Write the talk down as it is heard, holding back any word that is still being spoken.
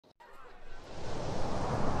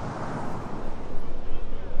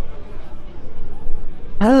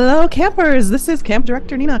Hello, campers! This is Camp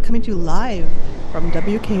Director Nina coming to you live from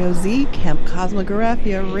WKOZ Camp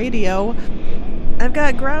Cosmographia Radio. I've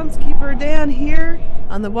got Groundskeeper Dan here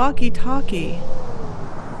on the walkie-talkie.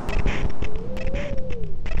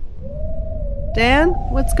 Dan,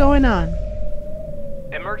 what's going on?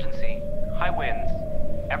 Emergency. High winds.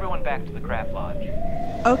 Everyone back to the craft lodge.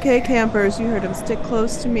 Okay, campers, you heard him. Stick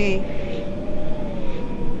close to me.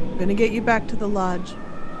 I'm gonna get you back to the lodge.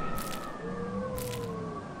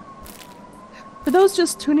 For those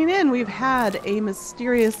just tuning in, we've had a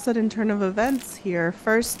mysterious sudden turn of events here.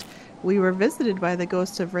 First, we were visited by the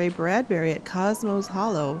Ghost of Ray Bradbury at Cosmos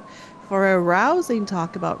Hollow for a rousing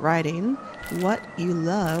talk about writing, what you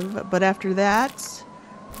love. But after that,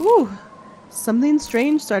 whew, something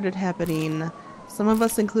strange started happening. Some of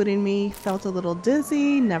us, including me, felt a little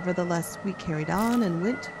dizzy. Nevertheless, we carried on and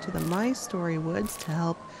went to the My Story Woods to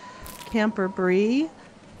help Camper Bri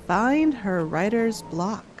find her writer's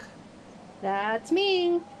block. That's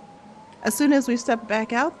me. As soon as we stepped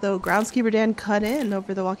back out, though, Groundskeeper Dan cut in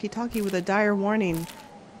over the walkie-talkie with a dire warning.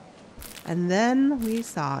 And then we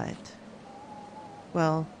saw it.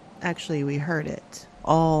 Well, actually, we heard it.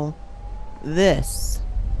 All this.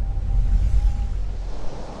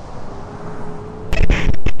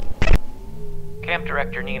 Camp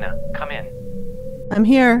Director Nina, come in. I'm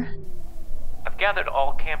here. I've gathered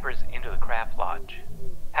all campers into the craft lodge.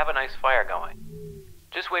 Have a nice fire going.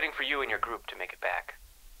 Just waiting for you and your group to make it back.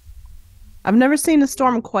 I've never seen a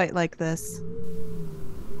storm quite like this.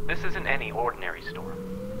 This isn't any ordinary storm.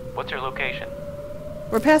 What's your location?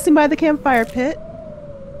 We're passing by the campfire pit.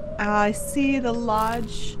 I see the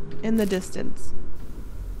lodge in the distance.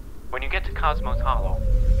 When you get to Cosmos Hollow,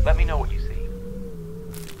 let me know what you see.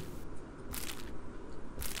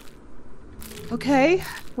 Okay,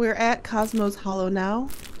 we're at Cosmos Hollow now.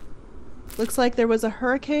 Looks like there was a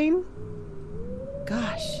hurricane.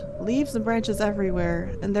 Gosh, leaves and branches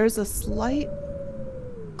everywhere, and there's a slight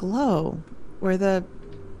glow where the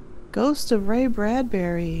Ghost of Ray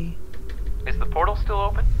Bradbury... Is the portal still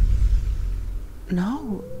open?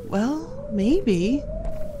 No, well, maybe.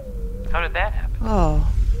 How did that happen? Oh,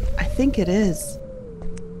 I think it is.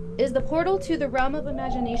 Is the portal to the realm of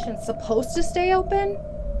imagination supposed to stay open?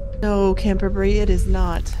 No, Camper Bri, it is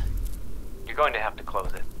not. You're going to have to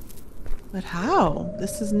close it. But how?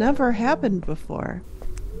 This has never happened before.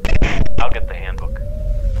 I'll get the handbook.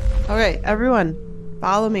 All right, everyone,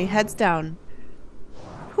 follow me. Heads down.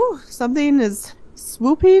 Whew, something is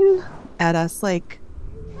swooping at us like...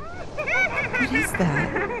 What is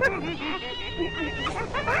that?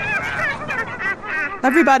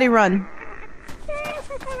 Everybody run.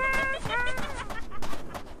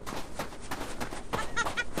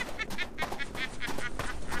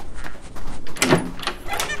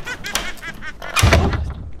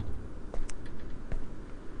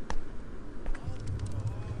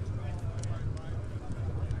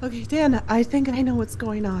 Okay, Dan, I think I know what's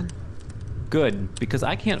going on. Good, because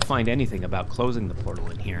I can't find anything about closing the portal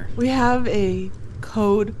in here. We have a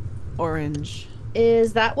code orange.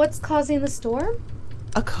 Is that what's causing the storm?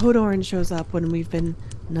 A code orange shows up when we've been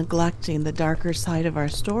neglecting the darker side of our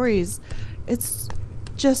stories. It's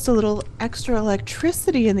just a little extra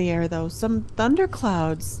electricity in the air, though. Some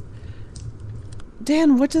thunderclouds.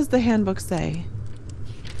 Dan, what does the handbook say?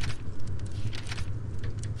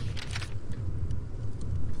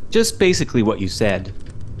 Just basically what you said.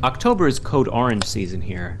 October is Code Orange season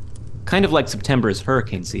here, kind of like September is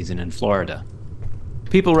hurricane season in Florida.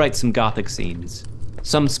 People write some Gothic scenes,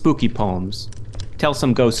 some spooky poems, tell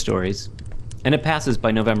some ghost stories, and it passes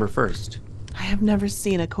by November 1st. I have never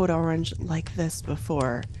seen a code orange like this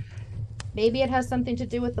before. Maybe it has something to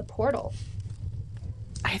do with the portal.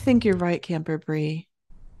 I think you're right, Camper Bri.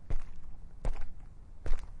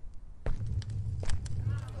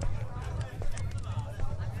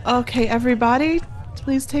 Okay, everybody,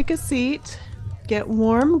 please take a seat. Get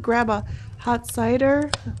warm, grab a hot cider,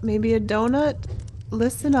 maybe a donut.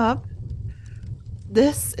 Listen up.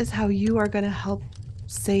 This is how you are going to help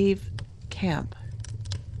save camp.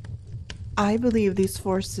 I believe these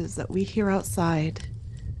forces that we hear outside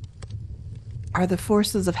are the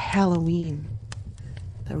forces of Halloween.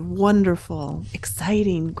 They're wonderful,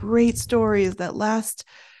 exciting, great stories that last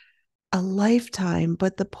a lifetime,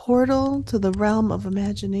 but the portal to the realm of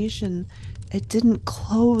imagination, it didn't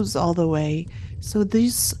close all the way. So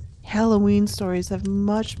these Halloween stories have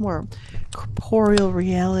much more corporeal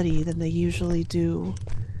reality than they usually do.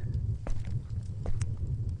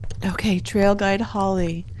 Okay, trail guide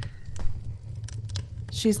Holly.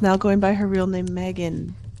 She's now going by her real name,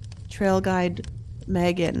 Megan. Trail guide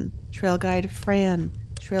Megan. Trail guide Fran.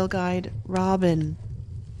 Trail guide Robin.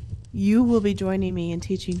 You will be joining me in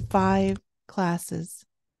teaching 5 classes.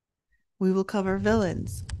 We will cover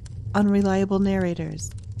villains, unreliable narrators,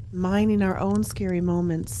 mining our own scary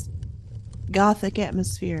moments, Gothic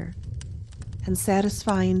atmosphere, and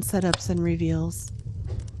satisfying setups and reveals.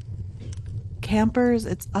 Campers,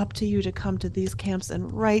 it's up to you to come to these camps and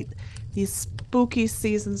write these spooky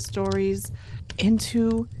season stories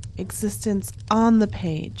into existence on the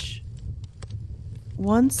page.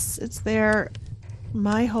 Once it's there,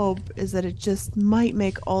 my hope is that it just might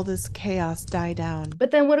make all this chaos die down.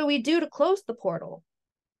 But then what do we do to close the portal?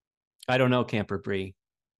 I don't know, Camper Bri,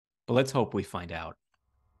 but let's hope we find out.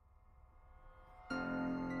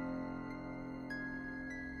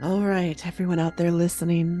 All right, everyone out there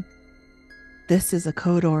listening, this is a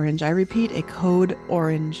code orange. I repeat, a code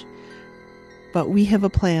orange. But we have a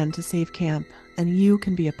plan to save camp, and you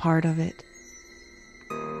can be a part of it.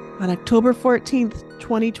 On October 14th,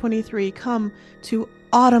 2023, come to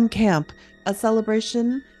Autumn Camp, a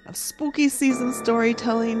celebration of spooky season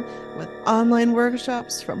storytelling with online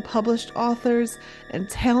workshops from published authors and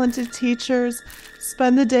talented teachers.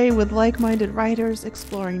 Spend the day with like-minded writers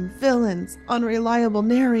exploring villains, unreliable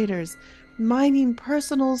narrators, mining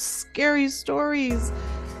personal scary stories,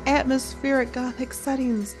 atmospheric Gothic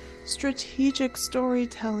settings, strategic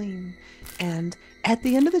storytelling, and at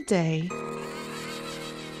the end of the day,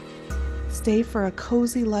 stay for a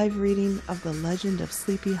cozy live reading of The Legend of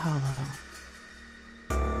Sleepy Hollow.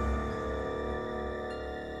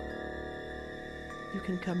 You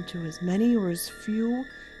can come to as many or as few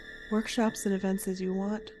workshops and events as you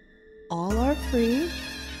want. All are free,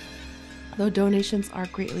 though donations are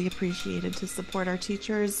greatly appreciated to support our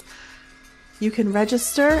teachers. You can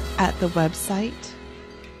register at the website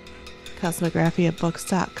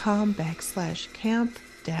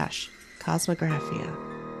cosmographiabooks.com/camp-cosmographia.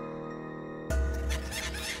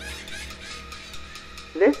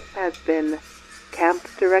 This has been Camp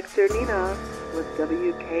Director Nina with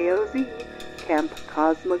WKOZ Camp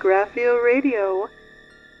Cosmographia Radio,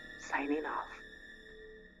 signing off.